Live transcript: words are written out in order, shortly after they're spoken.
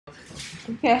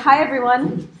Okay, hi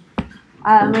everyone.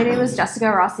 My name is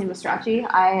Jessica Rossi-Mastracci.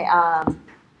 I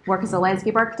work as a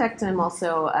landscape architect, and I'm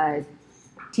also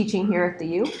teaching here at the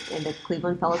U in the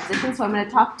Cleveland Fellow position. So I'm going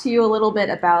to talk to you a little bit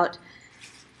about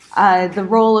the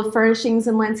role of furnishings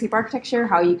in landscape architecture,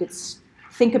 how you could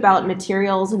think about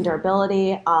materials and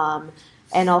durability,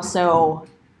 and also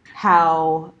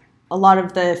how a lot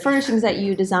of the furnishings that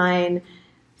you design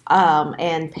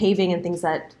and paving and things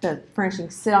that the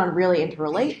furnishings sit on really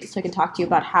interrelate. So I can talk to you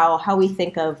about how we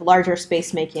think of larger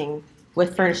space making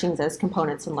with furnishings as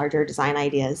components and larger design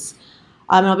ideas.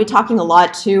 And I'll be talking a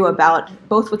lot too about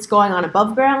both what's going on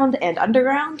above ground and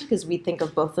underground, because we think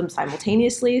of both of them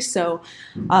simultaneously. So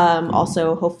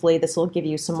also hopefully this will give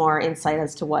you some more insight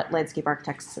as to what landscape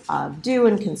architects do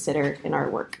and consider in our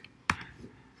work.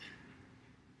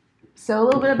 So a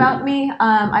little bit about me.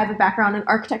 I have a background in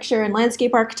architecture and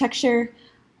landscape architecture.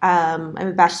 I have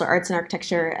a Bachelor of Arts in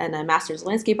Architecture and a Master's in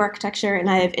Landscape Architecture, and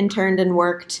I have interned and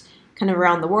worked kind of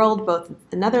around the world, both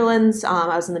the Netherlands.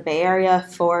 I was in the Bay Area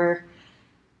for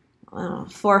 4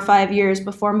 or 5 years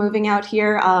before moving out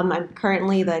here. I'm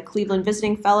currently the Cleveland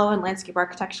Visiting Fellow in Landscape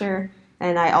Architecture,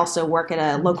 and I also work at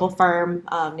a local firm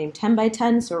named 10 by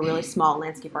 10, so a really small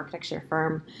landscape architecture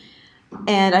firm.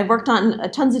 And I've worked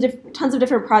on tons of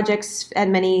different projects at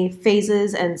many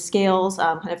phases and scales,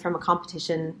 kind of from a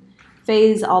competition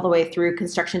phase all the way through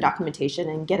construction documentation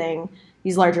and getting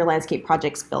these larger landscape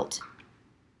projects built.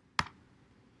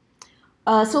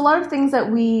 So a lot of things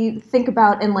that we think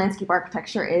about in landscape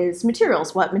architecture is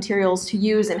materials, what materials to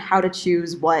use and how to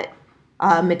choose what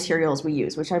materials we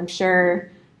use, which I'm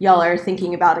sure y'all are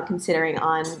thinking about and considering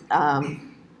on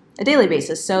a daily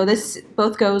basis. So this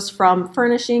both goes from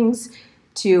furnishings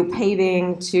to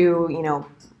paving to,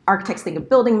 architects think of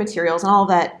building materials, and all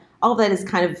of that is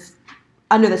kind of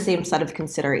under the same set of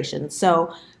considerations.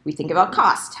 So we think about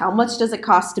cost. How much does it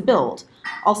cost to build?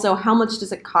 Also, how much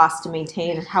does it cost to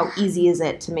maintain, and how easy is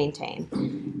it to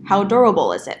maintain? How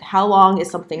durable is it? How long is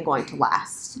something going to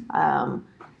last?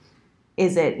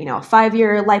 Is it, a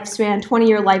 5-year lifespan,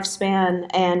 20-year lifespan,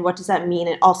 and what does that mean?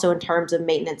 And also in terms of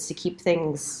maintenance to keep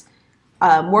things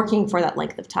working for that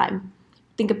length of time.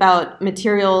 Think about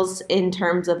materials in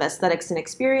terms of aesthetics and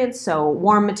experience, so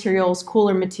warm materials,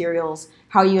 cooler materials,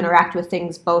 how you interact with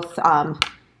things, both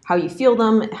how you feel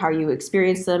them, how you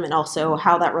experience them, and also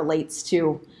how that relates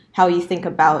to how you think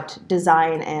about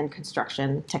design and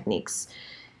construction techniques.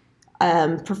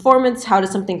 Performance, how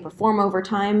does something perform over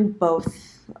time,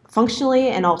 both functionally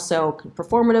and also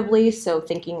performatively, so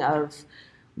thinking of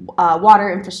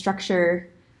water infrastructure,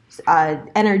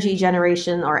 energy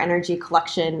generation or energy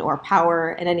collection or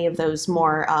power, and any of those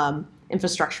more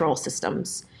infrastructural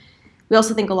systems. We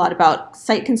also think a lot about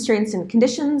site constraints and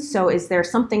conditions. So is there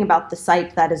something about the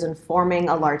site that is informing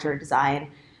a larger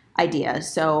design idea?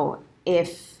 So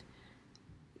if,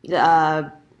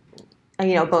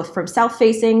 both from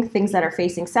south-facing, things that are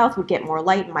facing south would get more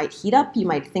light, might heat up. You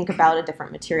might think about a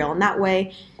different material in that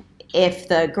way. If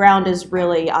the ground is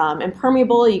really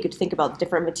impermeable, you could think about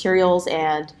different materials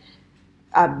and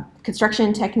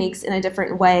construction techniques in a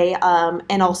different way.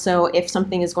 And also, if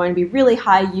something is going to be really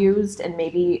high used and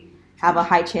maybe have a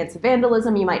high chance of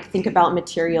vandalism, you might think about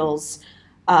materials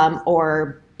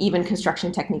or even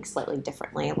construction techniques slightly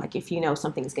differently. Like if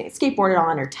something's getting skateboarded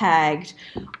on or tagged,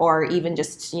 or even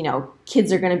just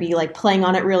kids are going to be playing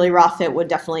on it really rough, it would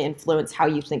definitely influence how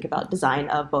you think about design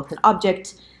of both an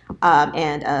object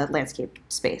and a landscape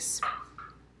space.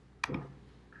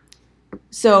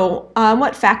 So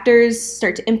what factors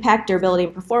start to impact durability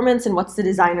and performance, and what's the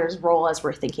designer's role as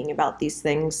we're thinking about these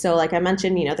things? So like I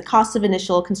mentioned, the cost of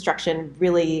initial construction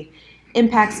really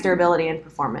impacts durability and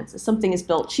performance. If something is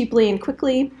built cheaply and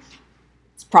quickly,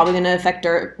 it's probably going to affect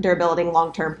durability and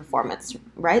long-term performance,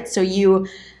 right? So you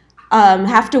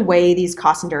have to weigh these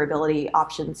cost and durability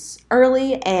options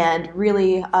early and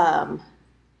really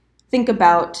think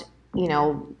about,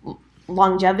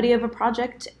 longevity of a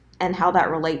project and how that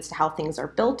relates to how things are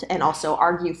built, and also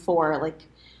argue for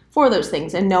those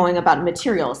things and knowing about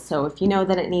materials. So if you know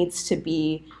that it needs to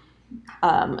be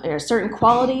a certain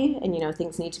quality and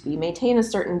things need to be maintained a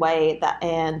certain way,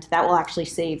 and that will actually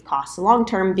save costs long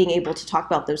term, being able to talk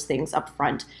about those things up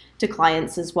front to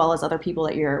clients as well as other people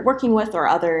that you're working with or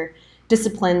other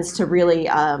disciplines to really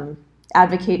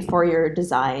advocate for your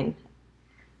design,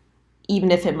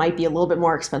 even if it might be a little bit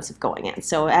more expensive going in.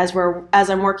 So as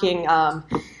I'm working,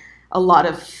 a lot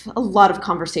of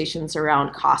conversations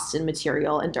around cost and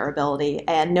material and durability,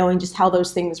 and knowing just how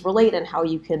those things relate and how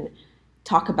you can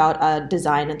talk about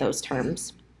design in those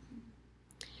terms.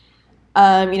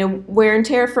 Wear and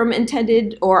tear from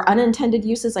intended or unintended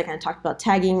uses. I kind of talked about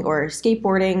tagging or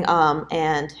skateboarding,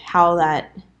 and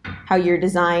how your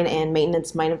design and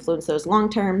maintenance might influence those long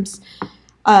terms.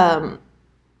 And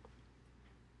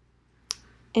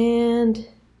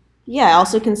yeah,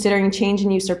 also considering change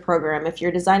in use or program. If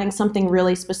you're designing something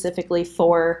really specifically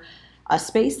for a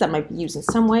space that might be used in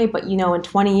some way, but in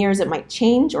 20 years it might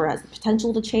change or has the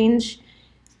potential to change,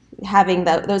 having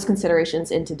those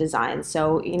considerations into design.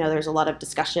 So, there's a lot of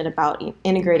discussion about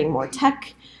integrating more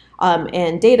tech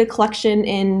and data collection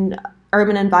in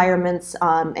urban environments,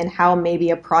 and how maybe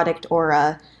a product or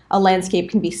a landscape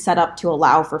can be set up to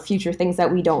allow for future things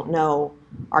that we don't know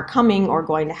are coming or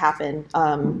going to happen,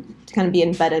 to kind of be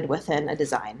embedded within a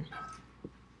design.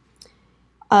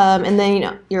 And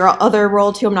then, your other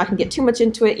role too, I'm not going to get too much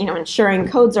into it, ensuring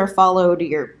codes are followed,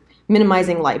 you're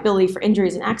minimizing liability for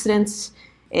injuries and accidents,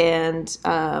 and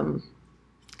kind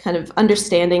of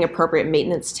understanding appropriate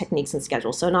maintenance techniques and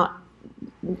schedules. So not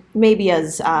maybe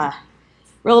as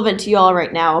relevant to you all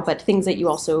right now, but things that you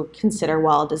also consider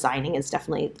while designing is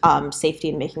definitely safety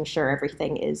and making sure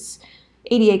everything is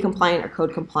ADA compliant or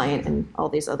code compliant and all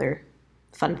these other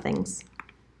fun things.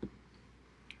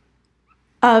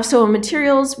 So in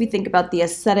materials, we think about the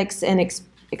aesthetics and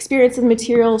experience of the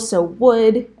material. So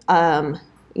wood,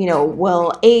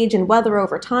 will age and weather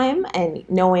over time, and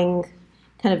knowing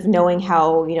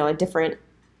how, a different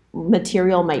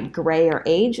material might gray or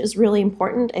age is really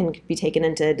important and could be taken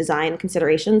into design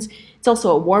considerations. It's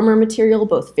also a warmer material,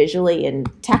 both visually and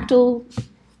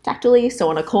tactily. So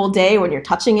on a cold day when you're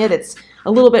touching it, it's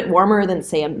a little bit warmer than,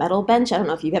 say, a metal bench. I don't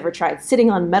know if you've ever tried sitting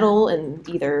on metal in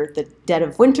either the dead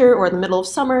of winter or the middle of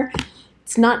summer.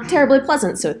 It's not terribly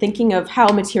pleasant. So thinking of how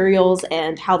materials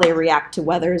and how they react to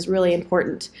weather is really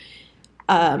important.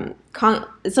 Some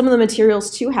of the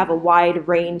materials too have a wide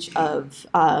range of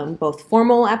both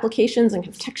formal applications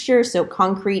and texture. So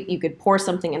concrete, you could pour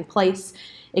something in place.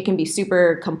 It can be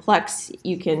super complex.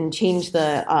 You can change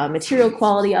the material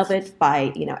quality of it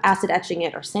by acid etching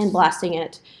it or sandblasting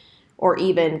it, or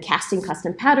even casting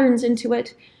custom patterns into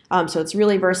it. So it's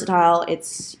really versatile.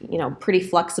 It's pretty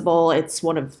flexible. It's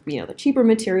one of the cheaper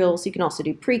materials. You can also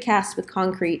do precast with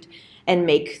concrete and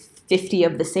make 50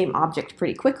 of the same object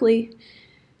pretty quickly.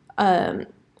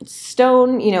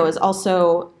 Stone, is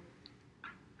also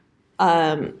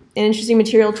an interesting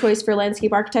material choice for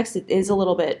landscape architects. It is a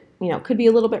little bit, could be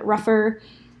a little bit rougher.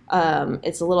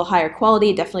 It's a little higher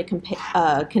quality. It definitely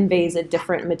conveys a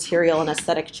different material and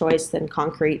aesthetic choice than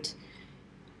concrete.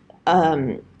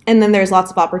 And then there's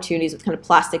lots of opportunities with kind of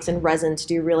plastics and resin to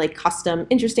do really custom,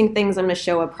 interesting things. I'm going to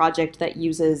show a project that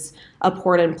uses a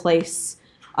poured-in-place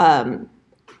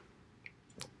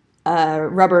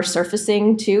rubber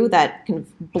surfacing too that kind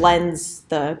of blends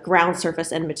the ground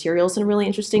surface and materials in a really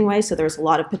interesting way. So there's a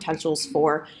lot of potentials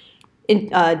for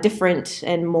different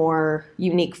and more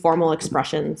unique formal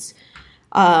expressions.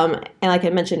 And like I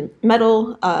mentioned,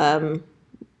 metal,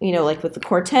 like with the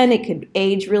Core 10, it could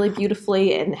age really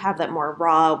beautifully and have that more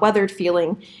raw, weathered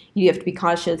feeling. You have to be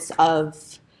conscious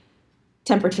of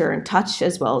temperature and touch,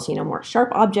 as well as, more sharp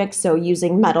objects. So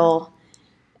using metal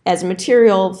as a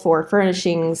material for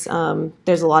furnishings,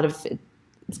 there's a lot of,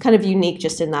 it's kind of unique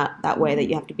just in that way that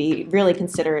you have to be really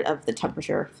considerate of the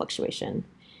temperature fluctuation.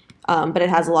 But it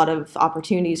has a lot of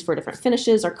opportunities for different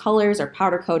finishes or colors or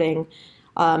powder coating,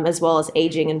 as well as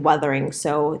aging and weathering.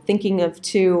 So thinking of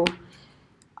too,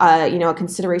 a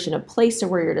consideration of place or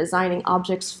where you're designing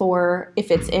objects for. If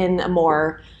it's in a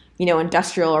more,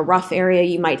 industrial or rough area,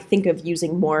 you might think of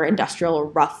using more industrial or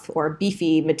rough or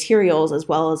beefy materials as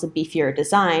well as a beefier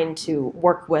design to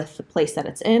work with the place that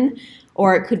it's in.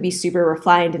 Or it could be super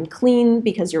refined and clean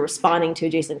because you're responding to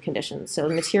adjacent conditions. So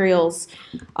the materials,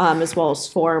 as well as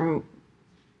form,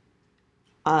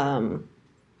 can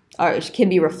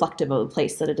be reflective of the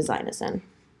place that a design is in.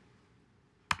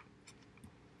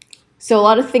 So a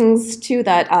lot of things too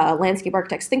that landscape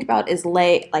architects think about is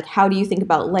how do you think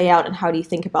about layout and how do you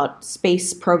think about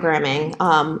space programming,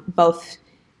 both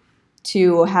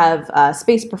to have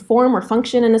space perform or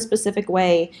function in a specific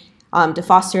way, to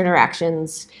foster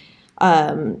interactions,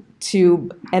 and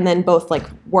then both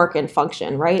work and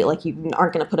function, right? Like you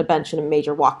aren't going to put a bench in a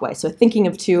major walkway. So thinking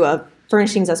of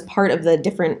furnishings as part of the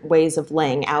different ways of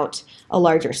laying out a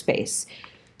larger space.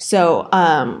 So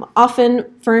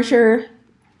often furniture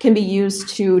can be used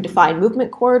to define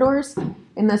movement corridors.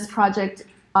 In this project,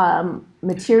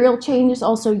 material change is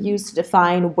also used to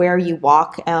define where you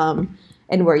walk and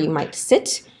where you might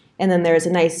sit. And then there's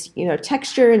a nice,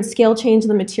 texture and scale change in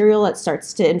the material that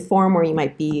starts to inform where you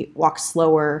might walk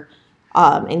slower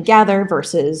and gather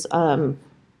versus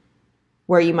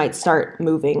where you might start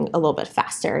moving a little bit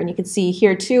faster. And you can see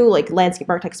here too, like landscape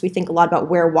architects, we think a lot about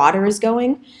where water is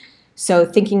going. So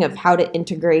thinking of how to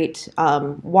integrate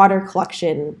water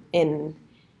collection in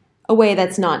a way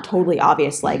that's not totally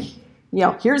obvious, like,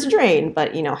 here's a drain,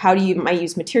 but, how do you might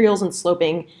use materials and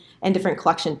sloping and different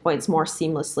collection points more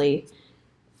seamlessly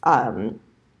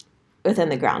within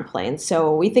the ground plane.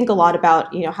 So we think a lot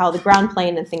about, how the ground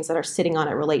plane and things that are sitting on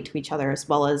it relate to each other, as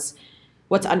well as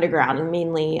what's underground, and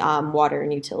mainly water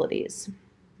and utilities.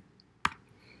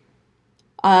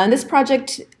 This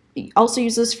project also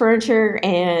uses furniture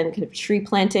and kind of tree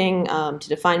planting to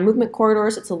define movement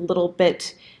corridors. It's a little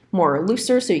bit more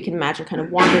looser, so you can imagine kind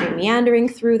of wandering and meandering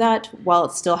through that while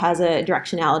it still has a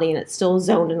directionality and it's still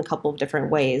zoned in a couple of different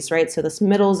ways, right? So this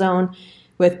middle zone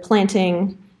with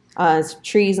planting some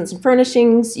trees and some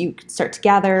furnishings, you can start to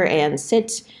gather and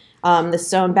sit. This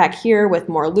zone back here with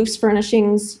more loose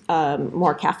furnishings,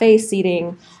 more cafe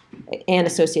seating, and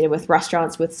associated with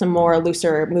restaurants with some more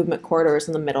looser movement corridors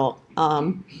in the middle,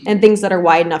 and things that are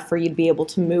wide enough for you to be able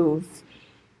to move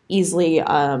easily,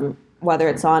 whether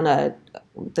it's on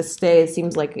this day it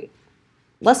seems like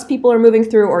less people are moving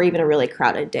through, or even a really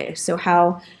crowded day. So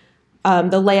how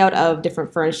the layout of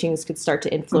different furnishings could start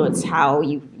to influence how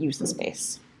you use the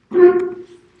space.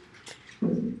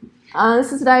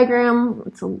 This is a diagram.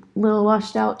 It's a little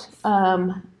washed out.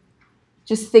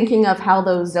 Just thinking of how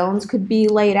those zones could be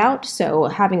laid out. So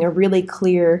having a really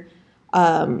clear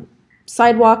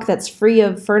sidewalk that's free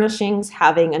of furnishings,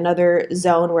 having another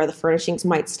zone where the furnishings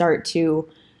might start to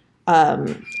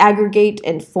aggregate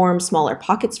and form smaller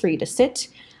pockets for you to sit,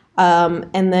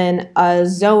 and then a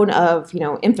zone of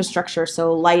infrastructure,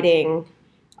 so lighting,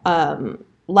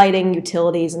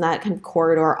 utilities, and that kind of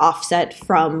corridor offset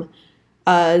from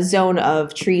a zone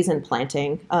of trees and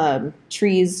planting.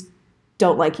 Trees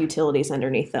don't like utilities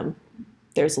underneath them.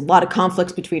 There's a lot of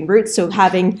conflicts between roots, so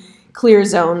having clear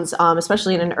zones,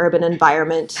 especially in an urban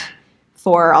environment,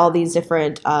 for all these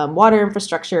different water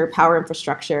infrastructure, power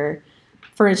infrastructure,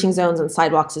 furnishing zones, and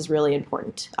sidewalks is really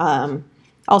important.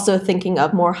 Also thinking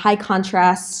of more high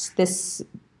contrast, this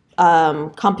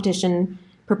competition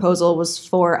proposal was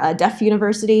for a deaf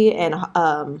university, and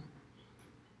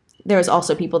there was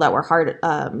also people that were hard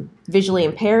visually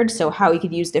impaired, so how you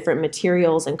could use different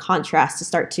materials and contrast to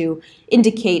start to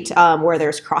indicate where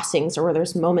there's crossings or where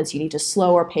there's moments you need to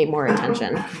slow or pay more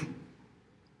attention.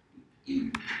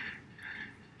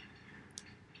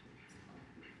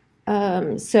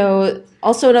 So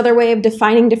also another way of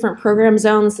defining different program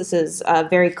zones, this is a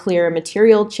very clear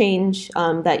material change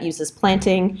that uses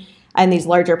planting and these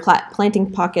larger planting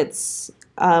pockets,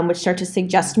 which start to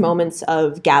suggest moments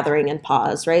of gathering and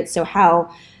pause, right? So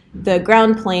how the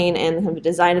ground plane and the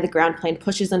design of the ground plane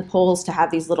pushes and pulls to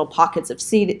have these little pockets of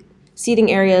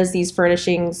seating areas. These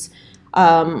furnishings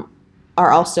are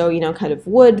also, kind of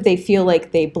wood. They feel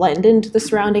like they blend into the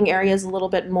surrounding areas a little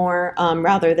bit more,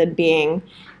 rather than being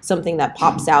something that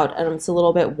pops out, and it's a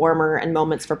little bit warmer and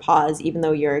moments for pause, even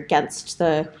though you're against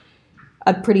a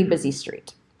pretty busy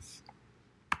street.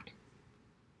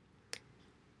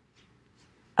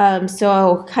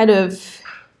 So kind of,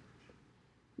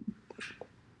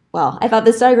 well, I thought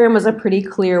this diagram was a pretty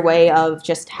clear way of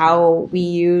just how we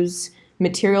use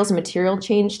materials and material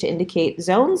change to indicate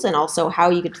zones, and also how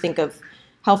you could think of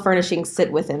how furnishings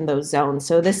sit within those zones.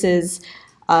 So this is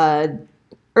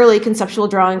early conceptual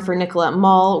drawing for Nicollet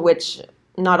Mall, which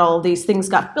not all of these things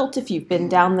got built if you've been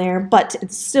down there, but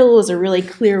it still is a really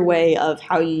clear way of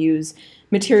how you use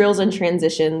materials and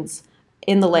transitions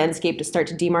in the landscape to start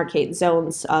to demarcate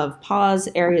zones of pause,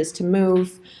 areas to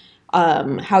move,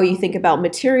 how you think about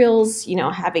materials,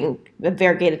 having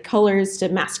variegated colors to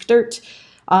mask dirt,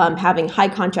 having high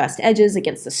contrast edges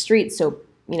against the street, so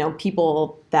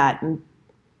people that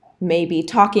may be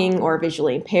talking or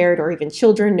visually impaired or even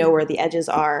children know where the edges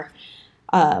are,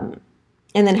 and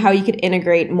then how you could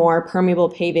integrate more permeable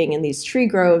paving in these tree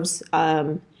groves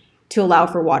to allow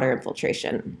for water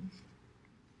infiltration.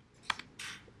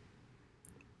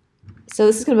 So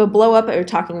this is kind of a blow up. We're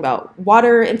talking about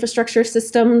water infrastructure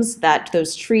systems, that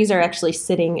those trees are actually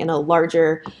sitting in a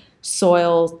larger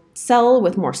soil cell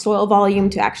with more soil volume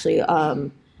to actually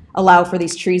allow for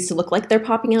these trees to look like they're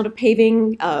popping out of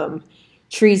paving.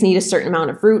 Trees need a certain amount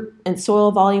of root and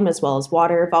soil volume as well as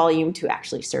water volume to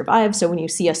actually survive. So when you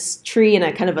see a tree in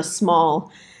a kind of a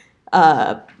small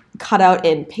cutout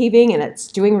in paving and it's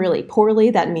doing really poorly,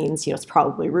 that means it's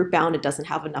probably root bound. It doesn't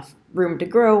have enough room to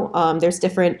grow. There's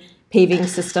different paving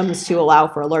systems to allow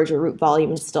for a larger root volume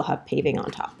and still have paving on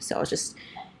top. So I was just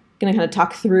going to kind of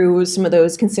talk through some of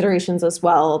those considerations as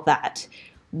well, that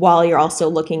while you're also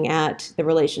looking at the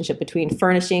relationship between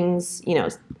furnishings,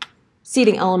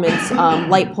 seating elements,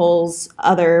 light poles,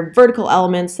 other vertical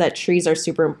elements that trees are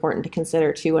super important to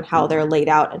consider too, and how they're laid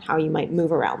out and how you might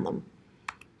move around them.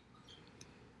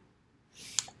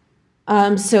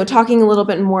 So talking a little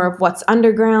bit more of what's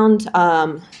underground,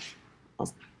 I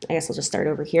guess I'll just start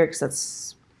over here because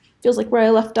that's feels like where I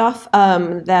left off,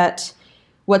 that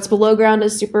what's below ground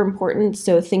is super important.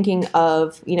 So thinking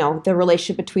of, the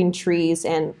relationship between trees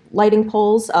and lighting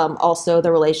poles, also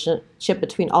the relationship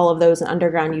between all of those and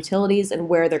underground utilities and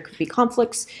where there could be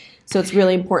conflicts. So it's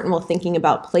really important while thinking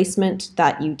about placement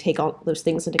that you take all those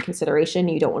things into consideration.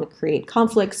 You don't want to create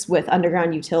conflicts with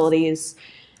underground utilities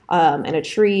and a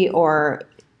tree, or,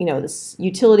 this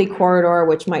utility corridor,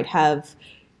 which might have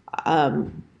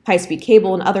high-speed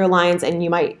cable and other lines, and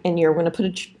you're going to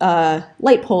put a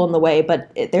light pole in the way,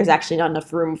 but there's actually not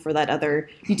enough room for that other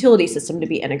utility system to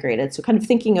be integrated. So kind of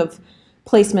thinking of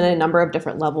placement at a number of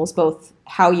different levels, both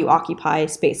how you occupy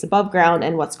space above ground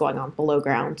and what's going on below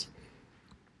ground.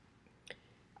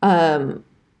 And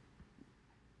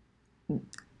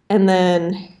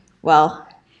then, well,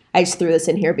 I just threw this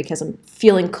in here because I'm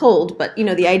feeling cold, but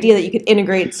the idea that you could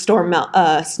integrate snow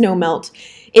melt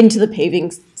into the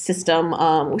paving system,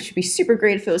 which would be super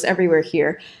great if it was everywhere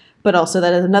here, but also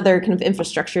that is another kind of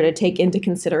infrastructure to take into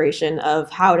consideration of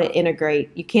how to integrate.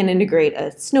 You can integrate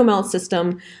a snow melt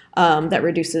system that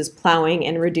reduces plowing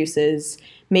and reduces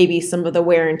maybe some of the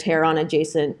wear and tear on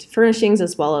adjacent furnishings,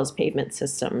 as well as pavement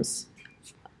systems,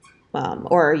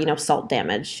 or salt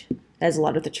damage, as a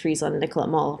lot of the trees on Nicollet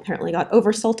Mall apparently got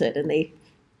oversalted and they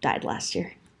died last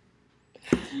year.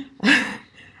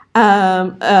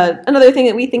 Another thing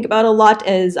that we think about a lot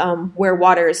is where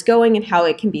water is going and how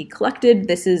it can be collected.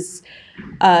 This is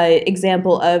an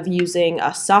example of using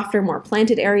a softer, more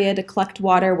planted area to collect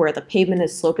water, where the pavement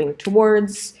is sloping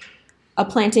towards a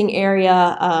planting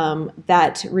area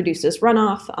that reduces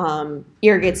runoff,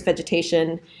 irrigates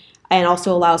vegetation, and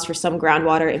also allows for some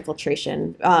groundwater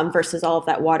infiltration versus all of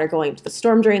that water going to the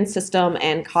storm drain system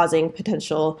and causing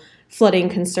potential flooding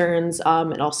concerns,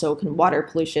 and also water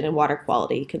pollution and water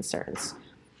quality concerns.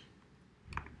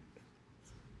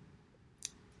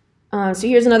 So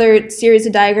here's another series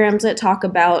of diagrams that talk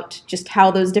about just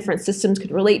how those different systems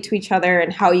could relate to each other,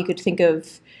 and how you could think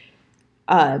of,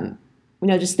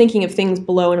 just thinking of things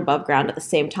below and above ground at the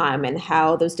same time, and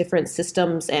how those different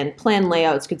systems and plan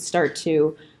layouts could start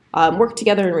to work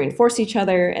together and reinforce each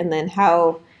other, and then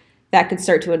how that could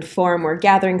start to inform where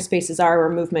gathering spaces are, where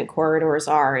movement corridors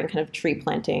are, and kind of tree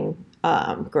planting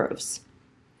groves.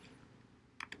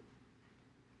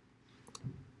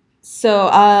 So,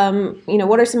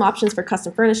 what are some options for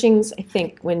custom furnishings? I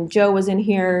think when Joe was in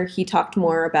here, he talked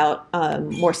more about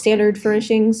more standard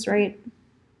furnishings, right?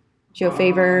 Joe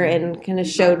Favor, and kind of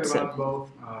showed some.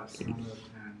 Both standard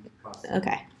and custom.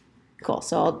 Okay. Cool.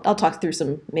 So I'll talk through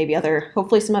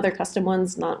hopefully some other custom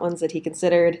ones, not ones that he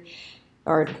considered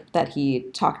or that he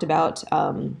talked about,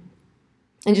 and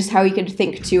just how you could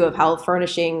think too of how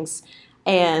furnishings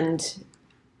and,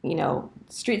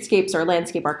 streetscapes or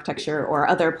landscape architecture or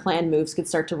other plan moves could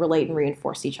start to relate and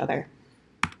reinforce each other.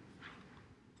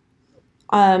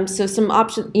 So some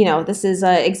options, this is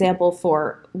an example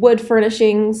for wood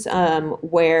furnishings,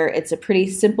 where it's a pretty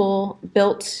simple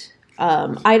built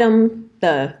item.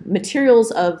 The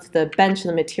materials of the bench and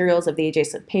the materials of the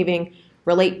adjacent paving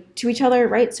relate to each other,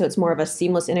 right? So it's more of a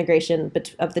seamless integration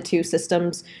of the two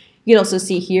systems. You can also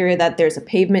see here that there's a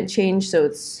pavement change, so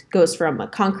it goes from a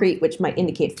concrete, which might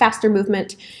indicate faster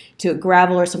movement, to a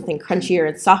gravel or something crunchier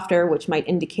and softer, which might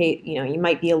indicate, you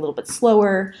might be a little bit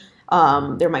slower.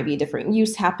 There might be a different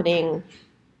use happening.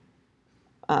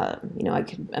 I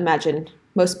could imagine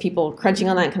most people crunching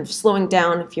on that and kind of slowing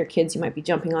down. If you're kids, you might be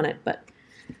jumping on it, but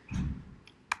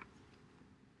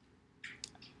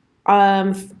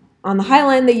on the High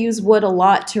Line, they use wood a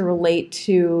lot to relate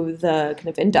to the kind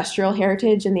of industrial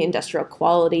heritage and the industrial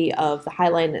quality of the High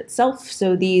Line itself.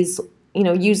 So these,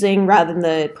 using, rather than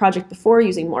the project before,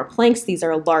 using more planks, these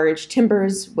are large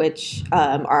timbers, which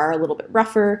are a little bit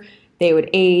rougher. They would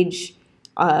age.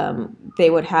 They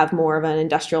would have more of an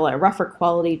industrial or rougher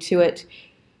quality to it.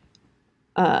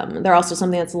 They're also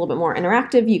something that's a little bit more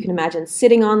interactive. You can imagine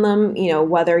sitting on them,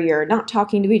 whether you're not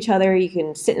talking to each other, you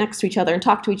can sit next to each other and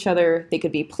talk to each other. They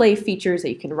could be play features that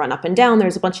you can run up and down.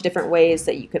 There's a bunch of different ways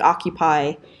that you could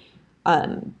occupy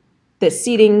this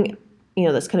seating,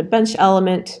 this kind of bench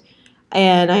element.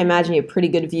 And I imagine you have pretty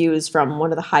good views from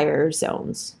one of the higher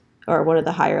zones or one of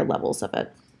the higher levels of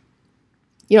it.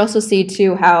 You also see,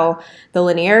 too, how the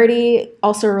linearity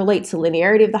also relates to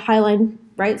linearity of the High Line,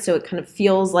 right? So it kind of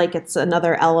feels like it's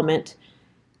another element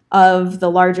of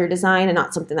the larger design and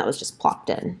not something that was just plopped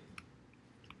in.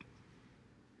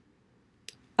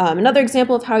 Another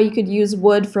example of how you could use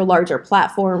wood for larger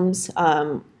platforms.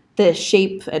 The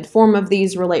shape and form of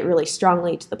these relate really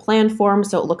strongly to the plan form,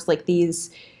 so it looks like these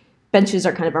benches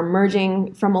are kind of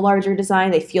emerging from a larger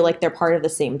design. They feel like they're part of the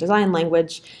same design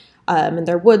language, and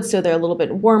they're wood, so they're a little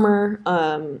bit warmer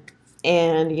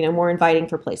and more inviting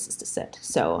for places to sit.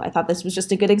 So I thought this was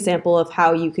just a good example of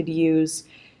how you could use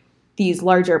these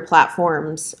larger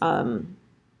platforms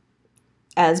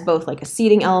as both like a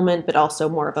seating element, but also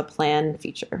more of a plan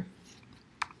feature.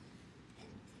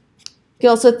 You can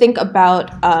also think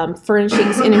about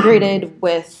furnishings integrated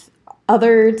with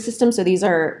other systems. So these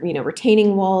are,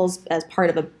 retaining walls as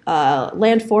part of a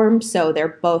landform. So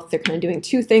they're kind of doing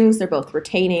two things. They're both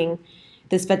retaining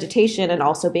this vegetation and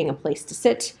also being a place to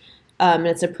sit. And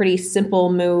it's a pretty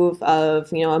simple move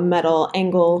of, a metal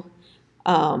angle.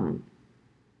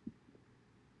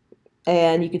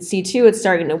 And you can see too, it's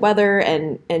starting to weather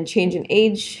and change in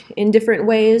age in different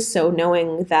ways. So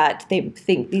knowing that they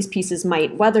think these pieces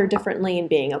might weather differently and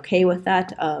being okay with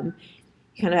that,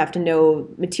 you kind of have to know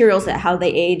materials, that how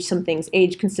they age. Some things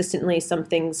age consistently. Some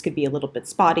things could be a little bit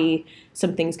spotty.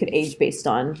 Some things could age based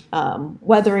on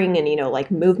weathering and like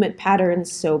movement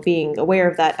patterns. So being aware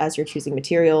of that as you're choosing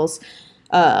materials.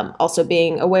 Also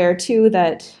being aware too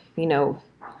that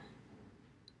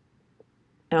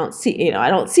I don't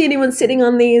see anyone sitting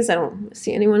on these. I don't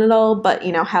see anyone at all, but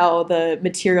how the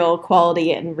material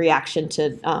quality and reaction to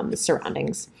the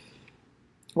surroundings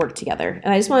work together.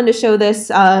 And I just wanted to show this.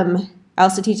 I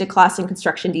also teach a class in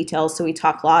construction details, so we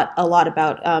talk a lot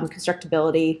about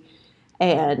constructability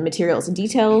and materials and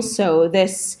details. So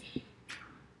this,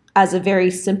 as a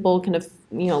very simple kind of,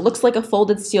 looks like a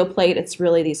folded steel plate. It's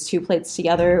really these two plates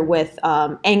together with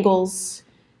angles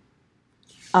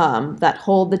that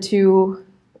hold the two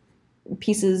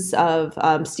pieces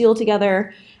of steel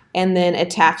together, and then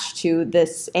attached to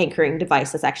this anchoring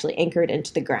device that's actually anchored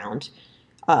into the ground.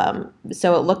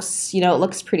 So it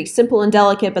looks pretty simple and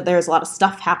delicate, but there's a lot of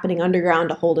stuff happening underground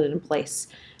to hold it in place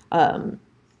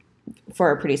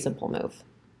for a pretty simple move.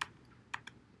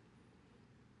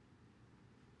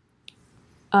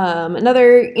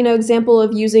 Another example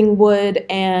of using wood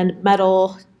and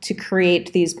metal to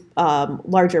create these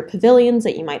larger pavilions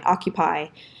that you might occupy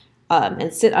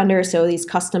and sit under. So these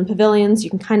custom pavilions, you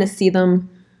can kind of see them.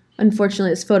 Unfortunately,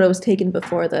 this photo was taken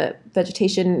before the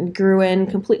vegetation grew in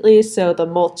completely, so the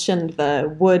mulch and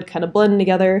the wood kind of blend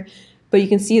together. But you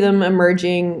can see them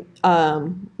emerging,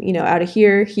 out of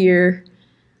here,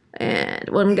 and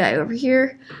one guy over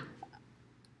here.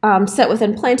 Set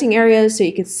within planting areas, so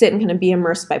you could sit and kind of be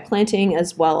immersed by planting,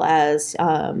 as well as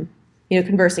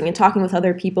conversing and talking with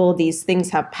other people. These things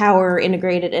have power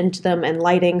integrated into them and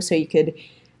lighting, so you could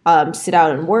sit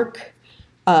out and work.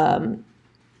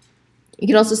 You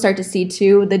can also start to see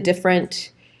too the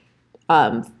different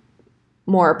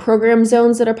more program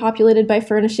zones that are populated by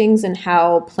furnishings, and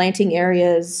how planting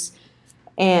areas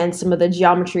and some of the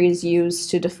geometries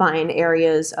used to define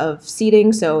areas of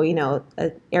seating. So,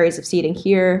 areas of seating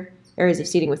here, areas of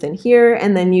seating within here,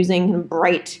 and then using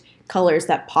bright colors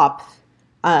that pop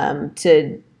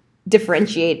to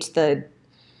differentiate the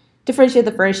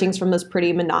furnishings from those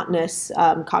pretty monotonous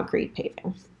concrete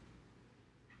paving.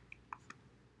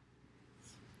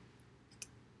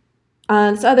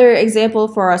 This other example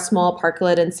for a small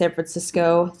parklet in San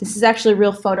Francisco. This is actually a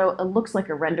real photo. It looks like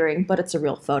a rendering, but it's a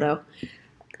real photo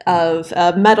of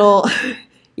metal,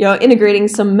 integrating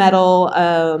some metal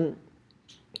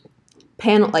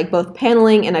like both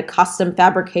paneling and a custom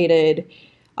fabricated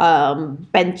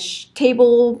bench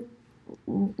table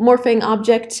morphing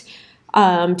object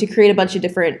to create a bunch of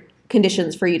different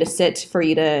conditions for you to sit, for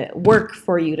you to work,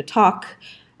 for you to talk.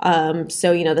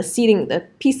 So, the seating, the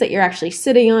piece that you're actually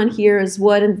sitting on here is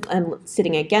wood and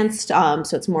sitting against, so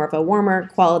it's more of a warmer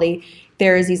quality.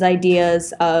 There's these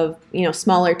ideas of,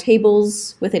 smaller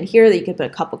tables within here that you could put a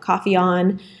cup of coffee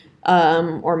on,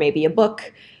 or maybe a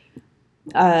book.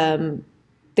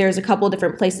 There's a couple of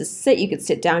different places to sit. You could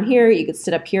sit down here, you could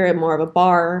sit up here at more of a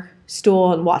bar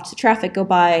stool and watch the traffic go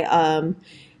by.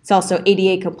 It's also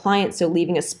ADA compliant, so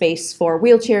leaving a space for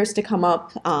wheelchairs to come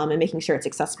up and making sure it's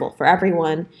accessible for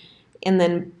everyone. And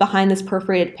then behind this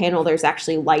perforated panel, there's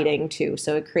actually lighting too,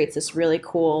 so it creates this really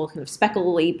cool kind of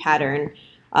speckly pattern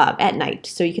at night.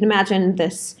 So you can imagine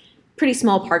this pretty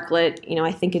small parklet,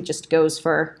 I think it just goes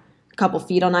for a couple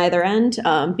feet on either end,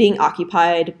 being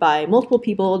occupied by multiple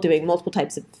people doing multiple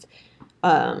types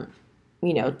of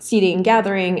seating and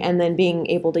gathering, and then being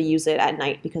able to use it at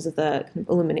night because of the kind of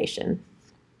illumination.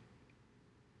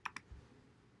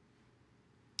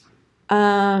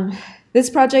 This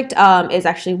project is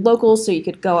actually local, so you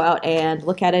could go out and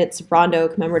look at it. It's Rondo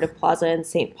Commemorative Plaza in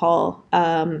St. Paul.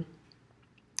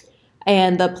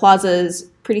 And the plaza is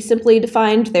pretty simply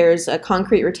defined. There's a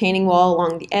concrete retaining wall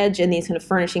along the edge and these kind of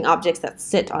furnishing objects that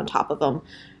sit on top of them.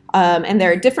 And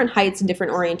there are different heights and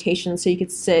different orientations, so you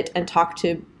could sit and talk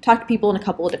to people in a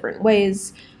couple of different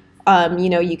ways.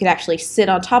 You could actually sit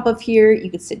on top of here, you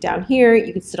could sit down here,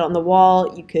 you could sit on the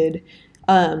wall, you could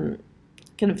kind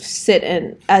of sit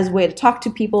as a way to talk to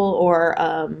people, or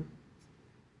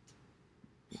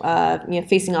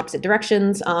facing opposite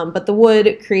directions. But the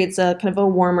wood creates a kind of a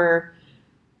warmer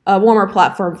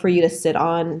platform for you to sit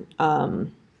on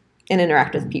and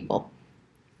interact with people.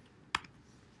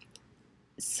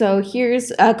 So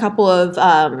here's a couple of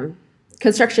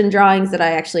construction drawings that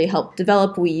I actually helped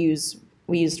develop. We used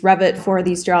Revit for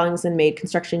these drawings and made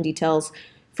construction details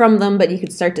from them, but you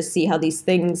could start to see how these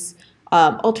things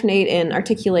alternate and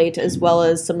articulate, as well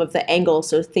as some of the angles.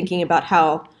 So thinking about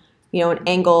how, an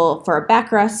angle for a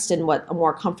backrest and what a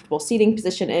more comfortable seating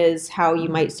position is, how you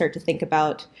might start to think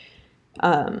about,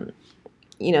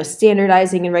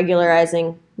 standardizing and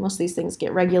regularizing. Most of these things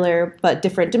get regular, but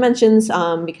different dimensions,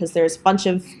 because there's a bunch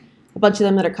of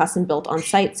them that are custom built on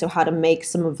site. So how to make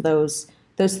some of those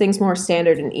things more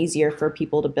standard and easier for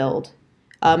people to build.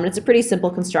 And it's a pretty simple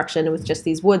construction with just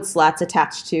these wood slats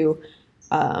attached to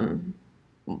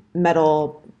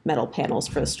metal panels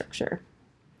for the structure.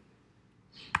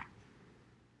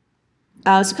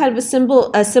 So kind of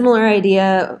a similar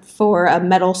idea for a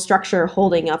metal structure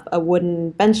holding up a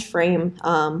wooden bench frame.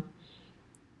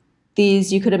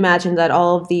 You could imagine that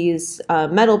all of these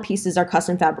metal pieces are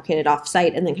custom fabricated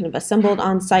off-site and then kind of assembled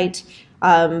on-site.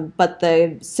 But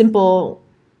the simple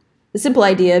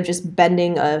idea of just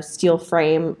bending a steel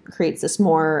frame creates this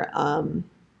more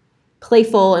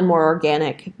playful and more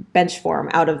organic bench form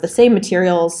out of the same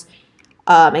materials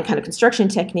and kind of construction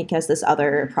technique as this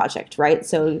other project, right?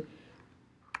 So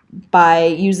by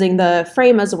using the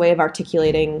frame as a way of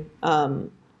articulating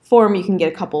form, you can get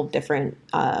a couple of different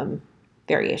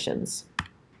variations.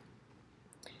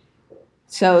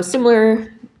 So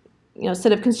similar,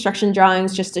 set of construction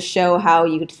drawings just to show how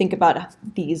you could think about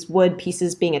these wood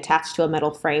pieces being attached to a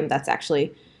metal frame. That's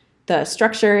actually the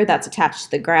structure that's attached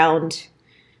to the ground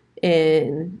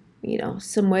in,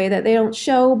 some way that they don't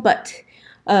show, but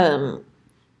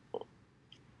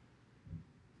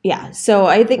yeah. So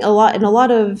I think in a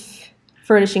lot of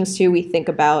furnishings too, we think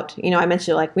about, I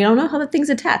mentioned we don't know how the things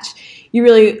attach. You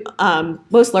really,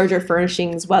 most larger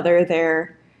furnishings, whether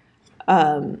they're,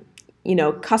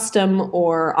 custom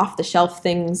or off-the-shelf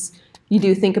things, you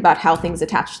do think about how things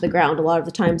attach to the ground. A lot of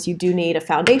the times you do need a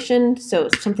foundation, so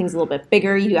something's a little bit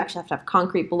bigger. You do actually have to have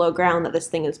concrete below ground that this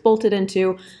thing is bolted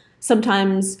into.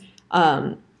 Sometimes,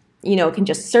 it can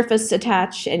just surface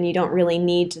attach, and you don't really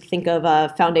need to think of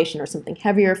a foundation or something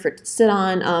heavier for it to sit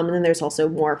on. And then there's also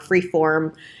more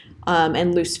free-form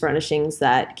and loose furnishings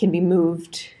that can be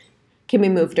moved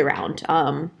around.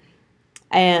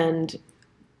 And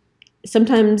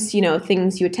sometimes,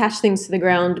 you attach things to the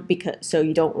ground so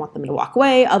you don't want them to walk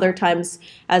away. Other times,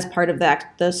 as part of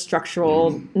the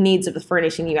structural needs of the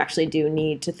furnishing, you actually do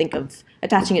need to think of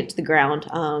attaching it to the ground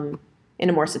in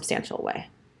a more substantial way.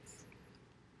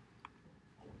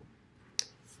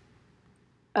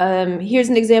 Here's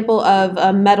an example of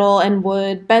a metal and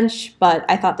wood bench, but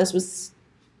I thought this was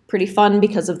pretty fun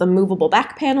because of the movable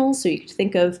back panels. So you could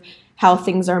think of how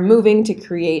things are moving to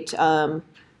create,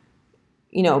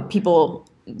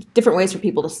 different ways for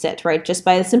people to sit, right? Just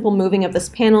by the simple moving of this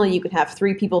panel, you could have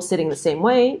 3 people sitting the same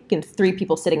way, you can have 3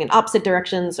 people sitting in opposite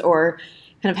directions, or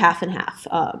kind of half and half.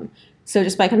 So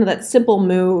just by kind of that simple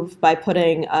move, by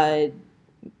putting a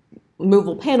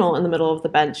movable panel in the middle of the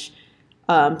bench,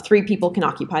 3 people can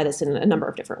occupy this in a number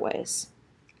of different ways.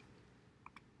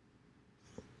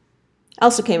 I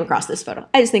also came across this photo.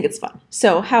 I just think it's fun.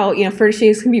 So how,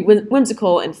 furnishings can be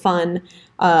whimsical and fun,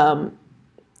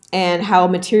 and how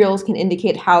materials can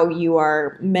indicate how you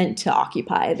are meant to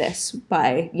occupy this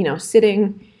by,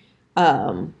 sitting.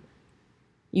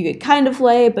 You could kind of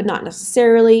lay, but not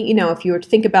necessarily. If you were to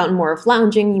think about more of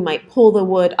lounging, you might pull the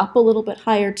wood up a little bit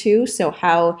higher too. So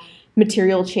how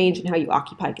material change and how you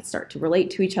occupy could start to relate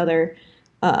to each other.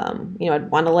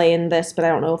 I'd want to lay in this, but I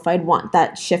don't know if I'd want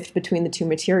that shift between the 2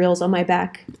 materials on my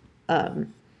back. But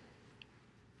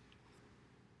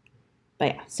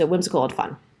yeah, so whimsical and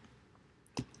fun.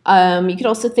 You could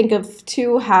also think of,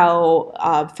 too,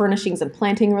 how furnishings and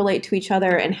planting relate to each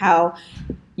other, and how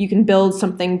you can build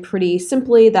something pretty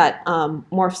simply that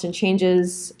morphs and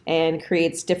changes and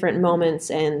creates different moments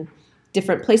and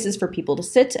different places for people to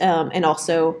sit, and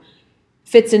also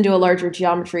fits into a larger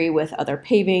geometry with other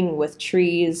paving, with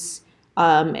trees,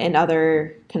 and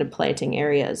other kind of planting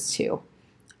areas, too.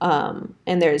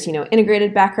 And there's,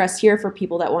 integrated backrests here for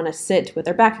people that want to sit with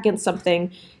their back against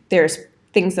something. There's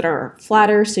things that are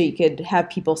flatter, so you could have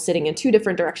people sitting in 2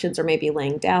 different directions or maybe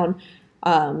laying down.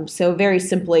 So very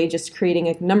simply, just creating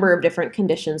a number of different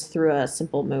conditions through a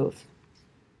simple move.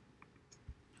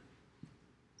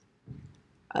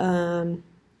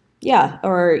 Yeah,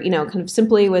 or, kind of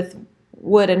simply with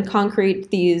wood and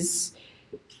concrete, these,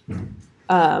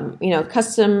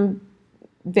 custom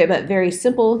but very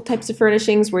simple types of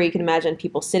furnishings where you can imagine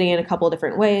people sitting in a couple of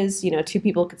different ways. 2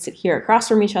 people could sit here across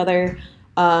from each other,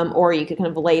 or you could kind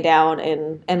of lay down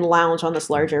and lounge on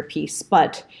this larger piece.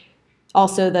 But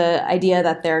also the idea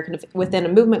that they're kind of within a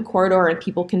movement corridor and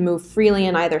people can move freely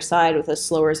on either side with a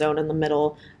slower zone in the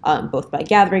middle, both by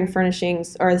gathering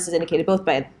furnishings, or this is indicated both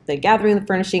by the gathering the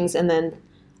furnishings and then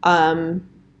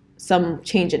some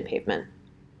change in pavement.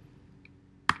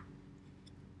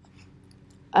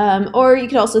 Or you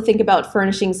could also think about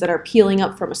furnishings that are peeling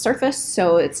up from a surface,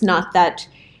 so it's not that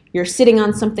you're sitting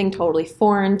on something totally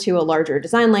foreign to a larger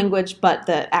design language, but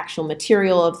the actual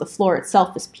material of the floor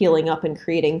itself is peeling up and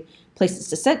creating places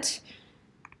to sit.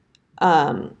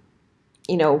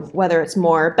 Whether it's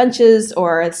more benches,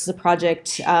 or this is a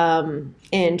project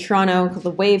in Toronto called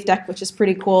the Wave Deck, which is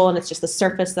pretty cool, and it's just a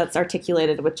surface that's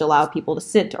articulated, which allow people to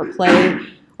sit or play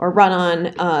or run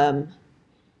on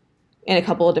in a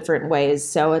couple of different ways.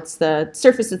 So it's the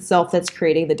surface itself that's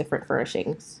creating the different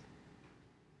furnishings.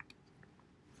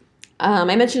 I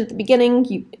mentioned at the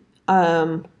beginning,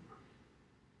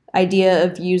 idea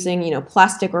of using,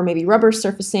 plastic or maybe rubber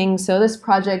surfacing. So this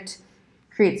project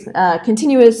creates a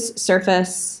continuous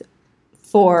surface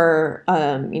for,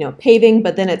 paving,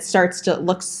 but then it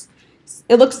looks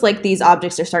like these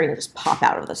objects are starting to just pop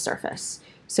out of the surface.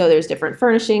 So there's different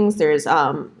furnishings. There's,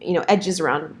 edges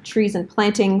around trees and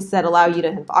plantings that allow you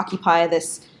to occupy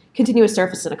this continuous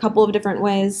surface in a couple of different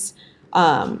ways.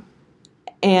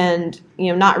 And,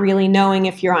 not really knowing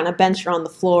if you're on a bench or on the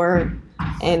floor,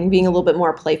 and being a little bit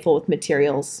more playful with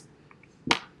materials.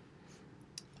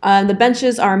 The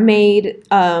benches are made,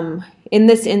 in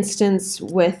this instance,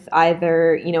 with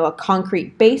either, a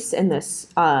concrete base, and this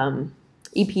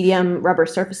EPDM rubber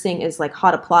surfacing is like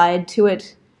hot applied to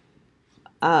it.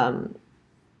 That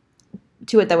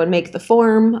would make the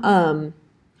form,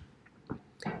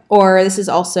 or this is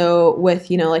also with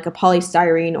like a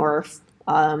polystyrene or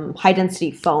high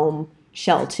density foam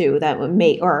shell too, that would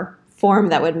make, or form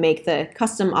that would make the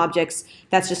custom objects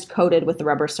that's just coated with the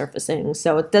rubber surfacing.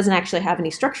 So it doesn't actually have any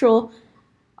structural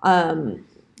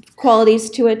qualities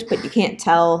to it, but you can't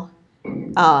tell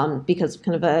because of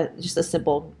kind of just a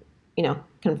simple kind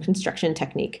of construction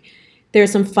technique.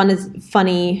 There's some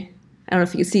funny, I don't know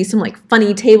if you can see some like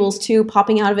funny tables too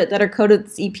popping out of it that are coated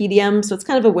with EPDM. So it's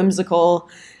kind of a whimsical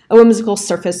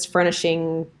surface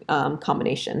furnishing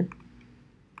combination.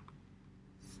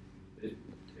 They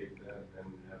take that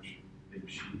and have big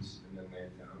sheets and then lay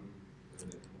it down, or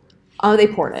they pour it? Oh, they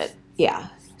poured it, yeah.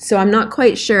 So I'm not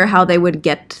quite sure how they would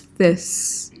get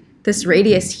this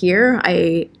radius here.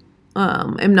 I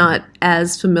am not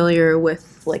as familiar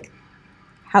with like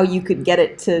how you could get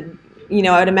it to,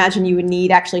 I would imagine you would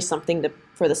need actually something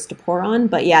for this to pour on.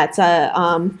 But yeah, it's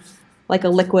like a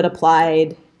liquid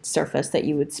applied surface that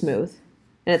you would smooth.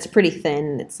 And it's pretty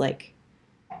thin. It's like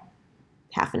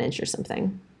half an inch or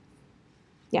something.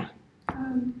 Yeah.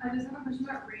 I just have a question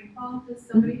about rainfall. Does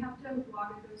somebody have to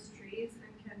water those trees,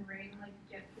 and can rain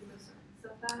get through the surface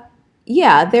of that?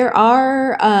 Yeah, there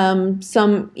are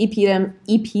some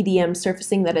EPDM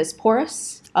surfacing that is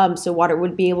porous, so water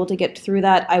would be able to get through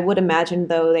that. I would imagine,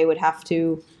 though, they would have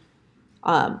to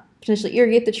potentially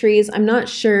irrigate the trees. I'm not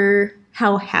sure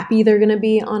how happy they're going to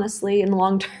be, honestly, in the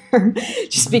long term,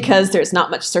 just because there's not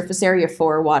much surface area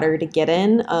for water to get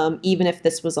in, even if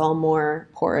this was all more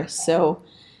porous. So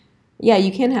yeah,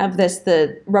 you can have this,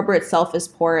 the rubber itself is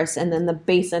porous, and then the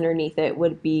base underneath it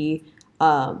would be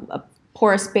a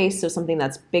porous base, so something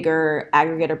that's bigger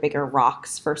aggregate or bigger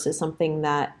rocks versus something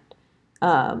that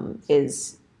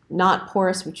is not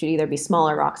porous, which would either be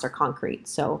smaller rocks or concrete.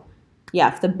 So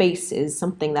yeah, if the base is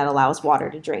something that allows water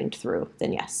to drain through,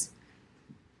 then yes.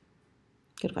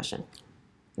 Good question.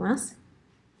 Anyone else?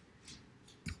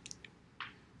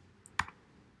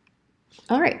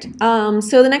 All right.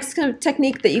 So the next kind of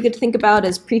technique that you could think about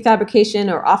is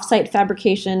prefabrication or offsite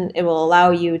fabrication. It will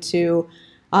allow you to,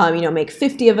 make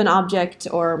 50 of an object,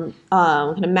 or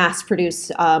kind of mass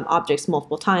produce objects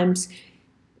multiple times.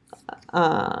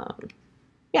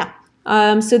 Yeah.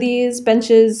 So these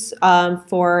benches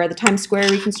for the Times Square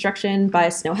reconstruction by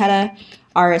Snowhetta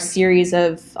are a series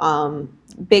of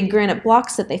big granite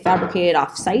blocks that they fabricated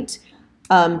off-site.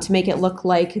 to make it look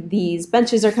like these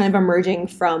benches are kind of emerging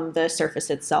from the surface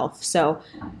itself. So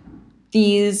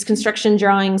these construction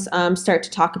drawings start to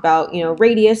talk about,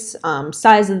 radius,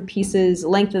 size of the pieces,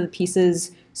 length of the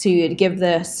pieces. So you'd give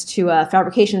this to a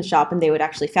fabrication shop and they would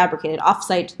actually fabricate it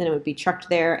offsite. Then it would be trucked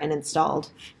there and installed.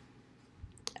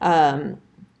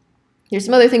 There's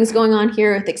some other things going on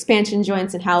here with expansion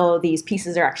joints and how these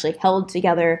pieces are actually held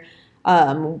together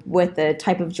with the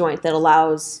type of joint that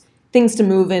allows things to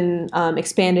move and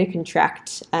expand and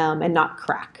contract and not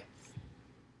crack.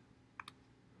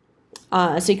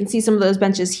 So you can see some of those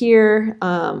benches here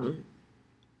that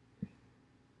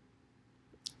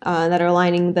are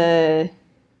lining the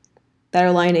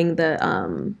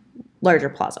larger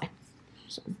plaza.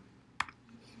 So.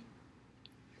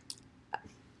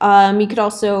 You could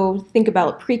also think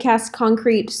about precast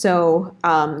concrete, so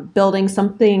building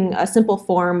a simple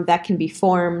form that can be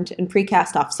formed and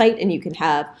precast off-site, and you can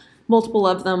have multiple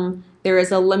of them. There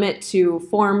is a limit to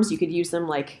forms. You could use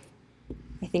them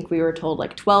I think we were told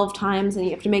 12 times, and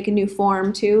you have to make a new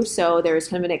form too. So there's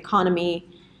kind of an economy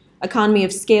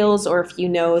of scales, or if you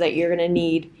know that you're going to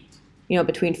need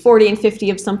between 40 and 50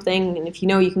 of something, and if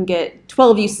you can get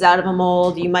 12 uses out of a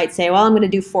mold, you might say, well, I'm going to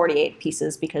do 48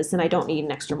 pieces because then I don't need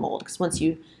an extra mold. Because once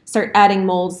you start adding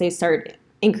molds, they start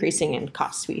increasing in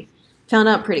cost. We found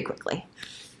out pretty quickly.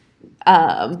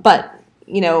 But,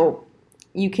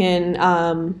 you can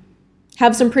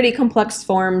have some pretty complex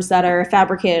forms that are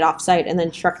fabricated off-site and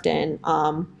then trucked in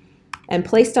and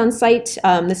placed on site.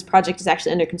 This project is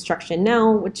actually under construction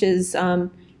now, which is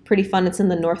pretty fun. It's in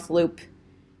the North Loop.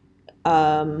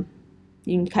 You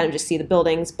can kind of just see the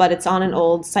buildings, but it's on an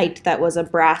old site that was a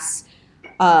brass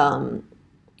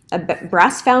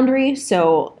foundry,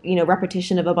 so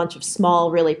repetition of a bunch of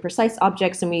small, really precise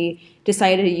objects, and we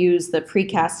decided to use the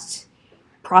precast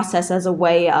process as a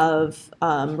way of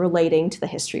relating to the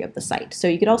history of the site. So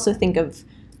you could also think of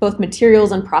both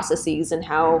materials and processes and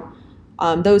how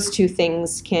those two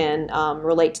things can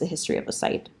relate to the history of a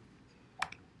site.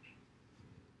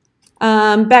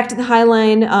 Back to the High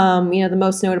Line, the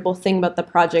most notable thing about the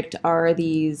project are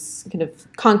these kind of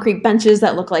concrete benches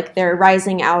that look like they're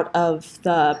rising out of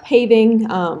the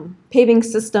paving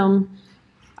system.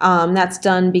 That's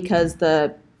done because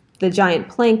the giant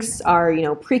planks are,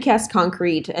 precast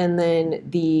concrete, and then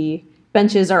the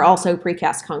benches are also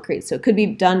precast concrete. So it could be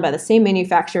done by the same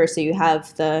manufacturer, so you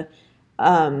have the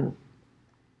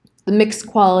mixed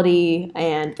quality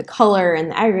and the color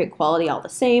and the aggregate quality all the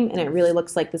same, and it really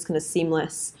looks like this kind of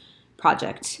seamless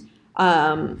project.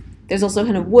 There's also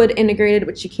kind of wood integrated,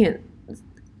 which you can't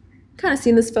kind of see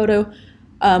in this photo.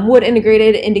 Wood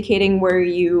integrated, indicating where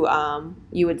you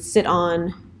would sit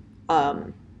on,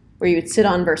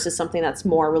 versus something that's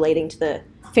more relating to the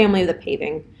family of the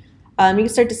paving. You can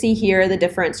start to see here the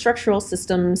different structural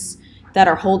systems that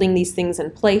are holding these things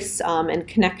in place and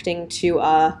connecting to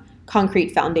a concrete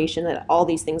foundation that all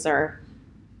these things are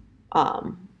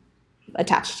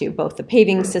attached to, both the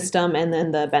paving system and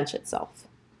then the bench itself.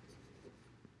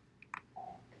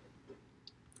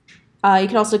 You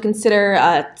could also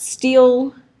consider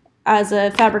steel as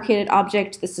a fabricated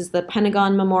object. This is the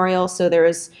Pentagon Memorial, so there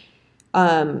is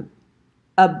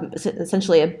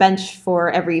essentially a bench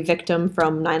for every victim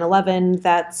from 9/11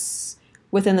 that's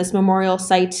within this memorial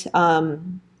site.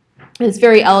 It's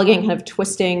very elegant, kind of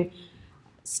twisting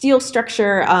steel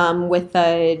structure with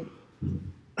a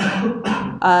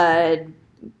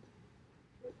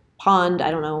pond,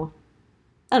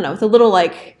 with a little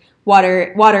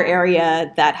water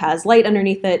area that has light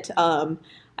underneath it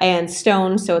and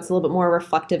stone, so it's a little bit more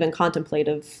reflective and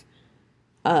contemplative.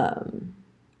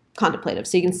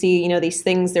 So you can see, these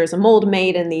things, there's a mold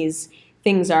made and these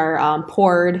things are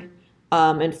poured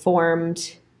and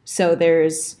formed, so they're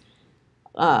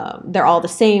all the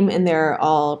same and they're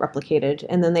all replicated.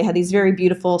 And then they had these very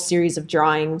beautiful series of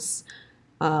drawings,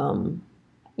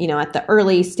 at the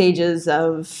early stages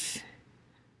of,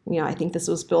 I think this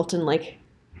was built in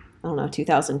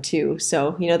 2002.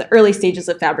 So, the early stages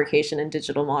of fabrication and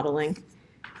digital modeling.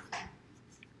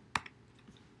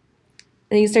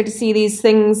 And you start to see these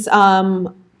things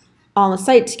on the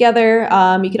site together.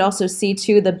 You could also see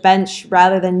too the bench,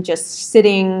 rather than just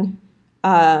sitting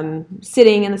in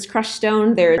this crushed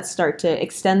stone, they start to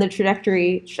extend the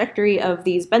trajectory of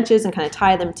these benches and kind of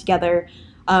tie them together.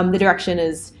 The direction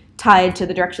is tied to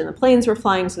the direction the planes were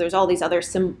flying, so there's all these other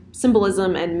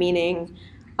symbolism and meaning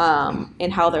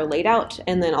in how they're laid out,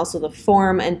 and then also the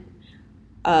form and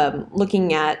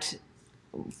looking at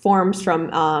forms from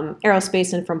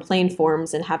aerospace and from plane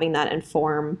forms and having that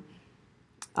inform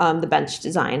the bench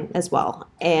design as well.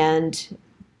 And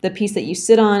the piece that you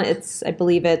sit on, I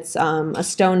believe it's a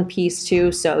stone piece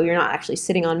too, so you're not actually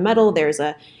sitting on metal. There's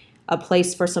a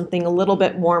place for something a little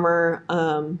bit warmer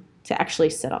to actually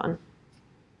sit on.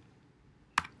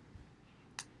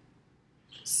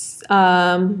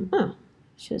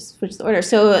 Should switch the order.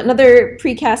 So another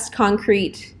precast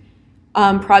concrete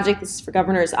project. This is for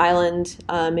Governor's Island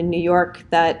in New York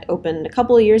that opened a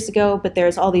couple of years ago. But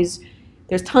there's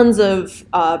tons of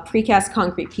precast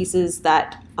concrete pieces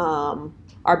that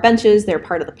are benches. They're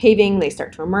part of the paving. They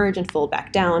start to emerge and fold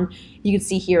back down. You can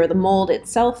see here the mold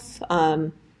itself.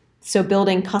 So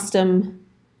building custom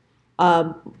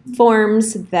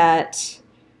forms that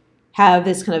have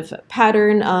this kind of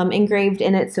pattern engraved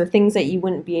in it. So things that you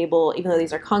wouldn't be able, even though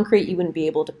these are concrete, you wouldn't be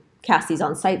able to cast these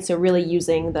on site. So really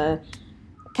using the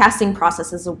casting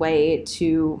process as a way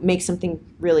to make something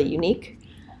really unique.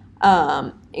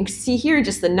 You can see here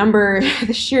just the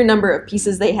sheer number of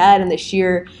pieces they had and the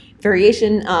sheer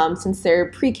variation. Since they're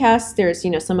precast, there's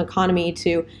some economy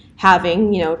to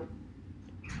having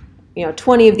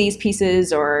 20 of these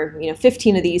pieces or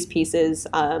 15 of these pieces.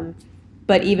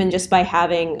 But even just by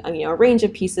having a range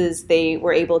of pieces, they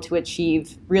were able to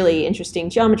achieve really interesting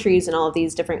geometries and all of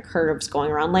these different curves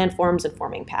going around landforms and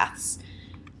forming paths.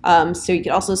 So you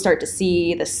could also start to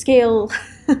see the scale,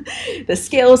 the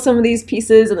scale of some of these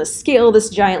pieces and the scale of this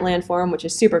giant landform, which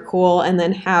is super cool. And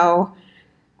then how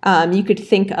you could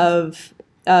think of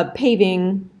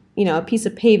paving, a piece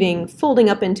of paving folding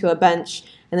up into a bench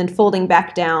and then folding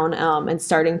back down and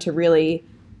starting to really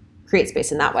create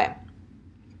space in that way.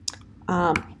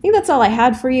 I think that's all I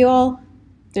had for you all.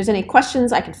 If there's any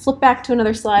questions, I can flip back to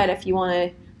another slide if you want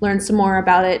to learn some more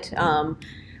about it.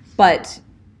 But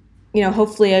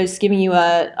hopefully I was giving you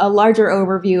a larger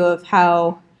overview of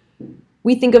how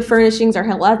we think of furnishings, or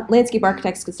how landscape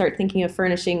architects could start thinking of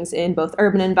furnishings in both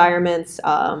urban environments,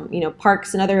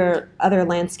 parks and other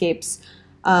landscapes,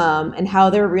 and how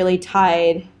they're really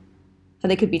tied, how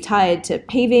they could be tied to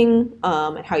paving,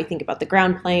 and how you think about the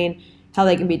ground plane, how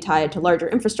they can be tied to larger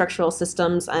infrastructural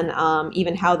systems, and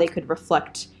even how they could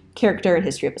reflect character and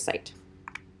history of a site.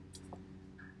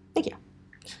 Thank you.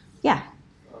 Yeah.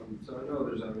 So I know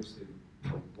there's obviously a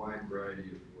wide variety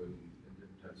of wood and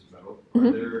different types of metal. Mm-hmm.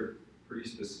 Are there pretty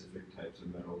specific types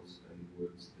of metals and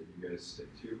woods that you guys stick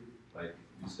to? Like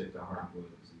you stick to hardwoods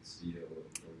and steel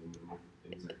and aluminum,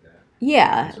 things like that?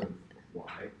 Yeah. So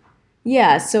why?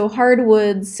 Yeah, so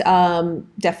hardwoods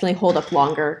definitely hold up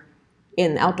longer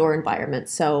in outdoor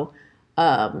environments. So,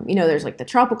 there's like the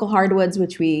tropical hardwoods,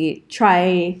 which we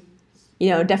try,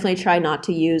 definitely try not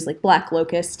to use. Like black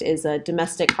locust is a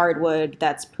domestic hardwood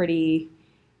that's pretty,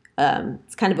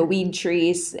 it's kind of a weed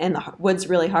tree, and the wood's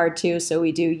really hard too, so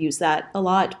we do use that a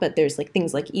lot. But there's like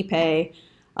things like ipe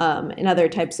and other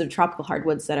types of tropical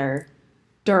hardwoods that are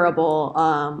durable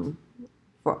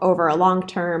for over a long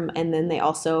term, and then they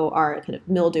also are kind of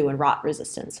mildew and rot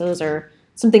resistant. So those are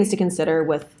some things to consider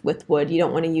with wood. You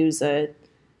don't want to use a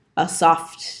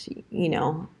soft,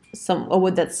 a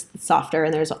wood that's softer,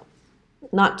 and there's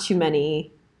not too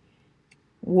many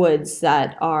woods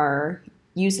that are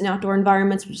used in outdoor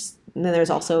environments. And then there's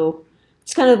also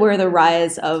just kind of where the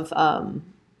rise of,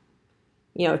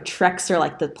 Trex or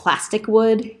like the plastic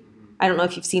wood. I don't know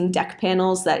if you've seen deck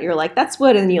panels that you're like, that's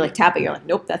wood, and then you like tap it, you're like,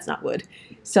 nope, that's not wood.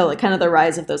 So like kind of the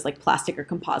rise of those like plastic or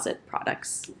composite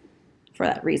products for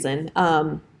that reason.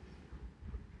 And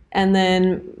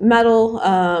then metal,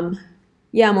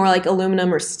 more like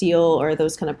aluminum or steel or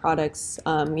those kind of products.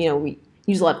 We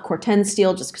use a lot of Corten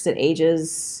steel just because it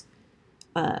ages.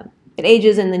 And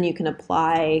then you can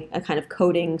apply a kind of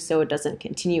coating so it doesn't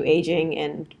continue aging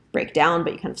and break down,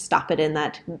 but you kind of stop it in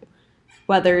that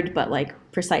weathered but like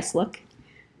precise look.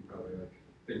 Probably like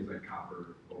things like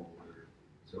copper, gold, or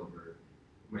silver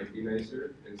might be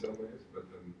nicer in some ways, but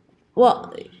then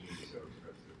well,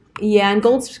 yeah, and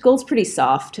gold's pretty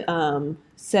soft.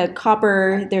 So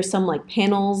copper, there's some like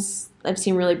panels. I've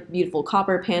seen really beautiful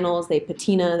copper panels. They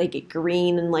patina, they get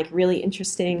green and like really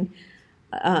interesting,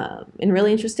 in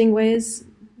really interesting ways.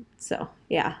 So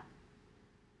yeah.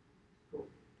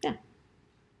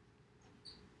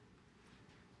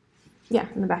 Yeah,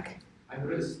 in the back. I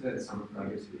noticed that some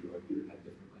projects we went through had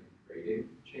different like grading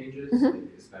changes, Mm-hmm.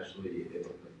 like, especially it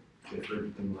looked like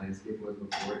different than the landscape was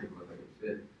before. It looked like it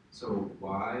fit. So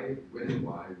when and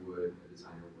why would a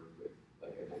designer work with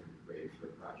like a different grade for a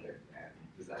project, and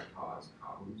does that cause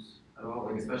problems at all?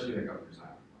 Like especially like Governor's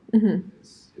Island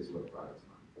Mm-hmm. is what the project's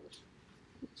on.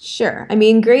 Sure. I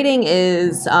mean, grading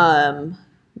is,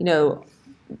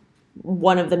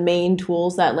 one of the main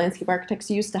tools that landscape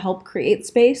architects use to help create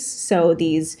space. So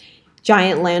these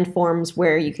giant landforms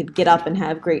where you could get up and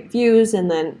have great views,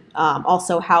 and then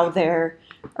also how they're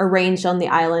arranged on the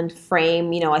island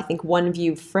frame. I think one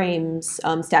view frames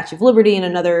Statue of Liberty, and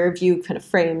another view kind of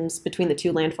frames between the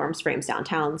two landforms frames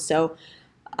downtown. So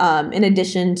in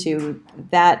addition to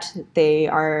that, they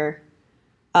are,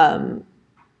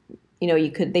 they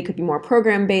could be more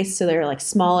program based. So they're like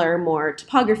smaller, more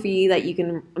topography that you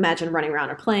can imagine running around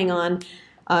or playing on.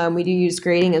 We do use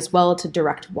grading as well to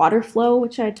direct water flow,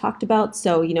 which I talked about.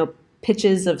 So,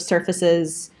 pitches of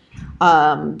surfaces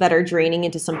that are draining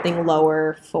into something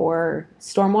lower for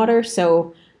stormwater.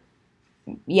 So,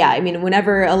 yeah, I mean,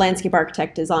 whenever a landscape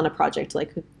architect is on a project,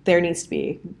 like there needs to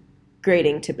be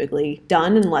grading typically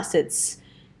done, unless it's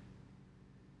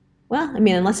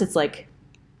like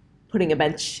putting a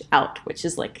bench out, which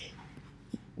is like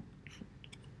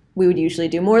we would usually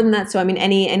do more than that. So, I mean,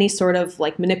 any sort of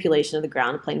like manipulation of the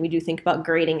ground plane, we do think about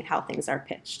grading and how things are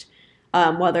pitched.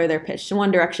 Whether they're pitched in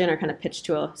one direction or kind of pitched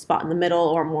to a spot in the middle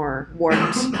or more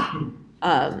warped.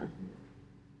 Yeah,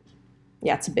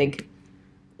 it's a big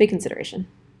consideration.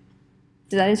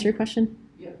 Did that answer your question?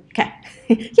 Yeah. Okay.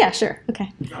 Yeah, sure.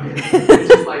 Okay. It's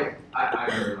just like, I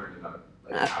never learned about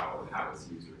like how it's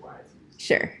used or why it's used.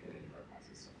 Sure. In any of our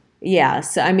classes. So. Yeah,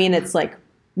 so I mean, it's like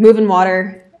moving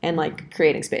water and like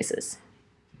creating spaces.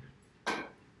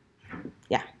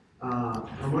 Yeah. How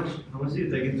much do you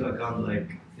take into account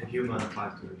like the human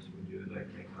factors when you like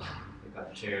make a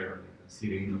chair or like a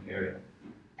seating area?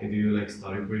 Like, do you like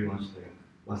study pretty much like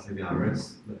what's like the average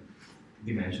like,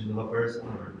 dimensions of a person,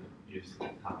 or you just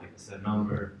have like a set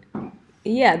number?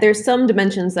 Yeah, there's some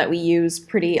dimensions that we use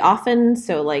pretty often.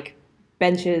 So like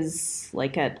benches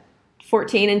like at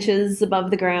 14 inches above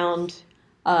the ground,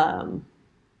 and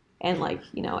like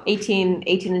 18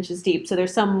 inches deep. So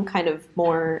there's some kind of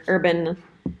more urban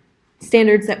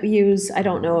standards that we use. I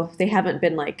don't know if they haven't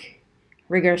been like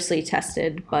rigorously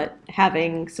tested, but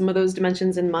having some of those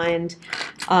dimensions in mind.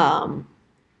 And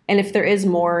if there is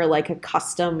more like a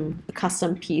custom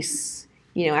piece,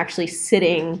 actually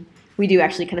sitting, we do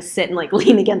actually kind of sit and like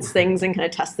lean against things and kind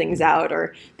of test things out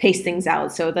or pace things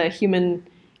out. So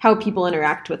how people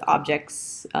interact with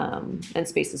objects and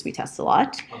spaces we test a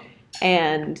lot.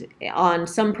 And on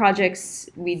some projects,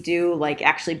 we do like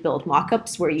actually build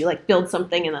mock-ups where you like build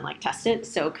something and then like test it.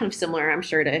 So kind of similar, I'm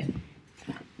sure, to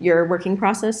your working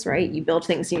process, right? You build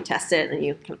things and you test it and then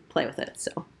you kind of play with it.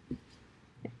 So,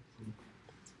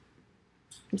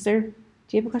 sir, do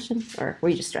you have a question, or were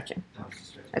you just stretching? No,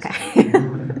 it's just Okay.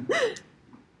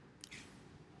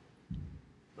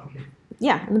 Okay.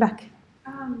 Yeah, in the back.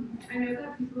 I know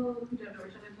that people who don't know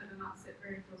each other tend to not sit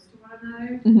very close to one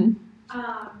another. Mm-hmm.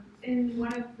 In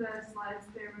one of the slides,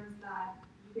 there was that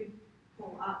you could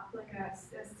pull up like a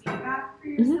seat back for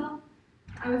yourself.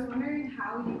 I was wondering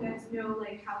how you guys know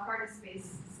like how far to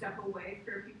space step away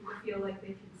for people to feel like they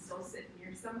can still sit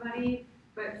near somebody,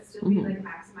 but still be like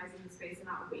maximizing the space and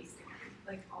not wasting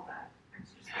like all that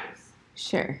extra space.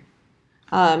 Sure.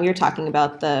 You're talking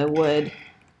about the wood.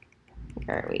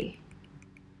 Where are we?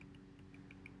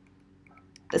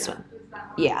 This one. Is that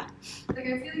one? Yeah. Like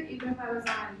I feel like even if I was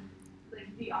on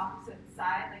like the opposite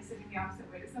side, like sitting the opposite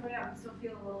way to somebody, I would still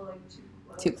feel a little like too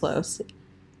close. Too close.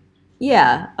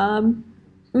 Yeah. I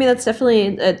mean, that's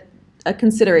definitely a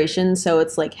consideration. So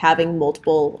it's like having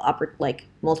multiple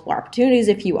opportunities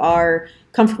if you are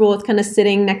comfortable with kind of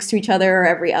sitting next to each other or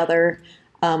every other.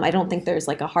 I don't think there's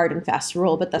like a hard and fast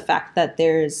rule, but the fact that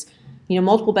there's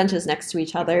multiple benches next to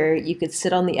each other, you could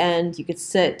sit on the end, you could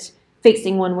sit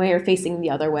facing one way or facing the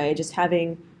other way. Just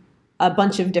having a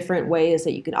bunch of different ways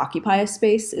that you can occupy a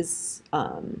space is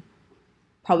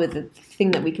probably the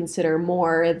thing that we consider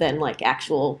more than like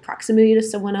actual proximity to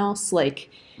someone else.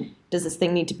 Like, does this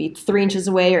thing need to be 3 inches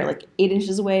away or like 8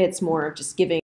 inches away? It's more of just giving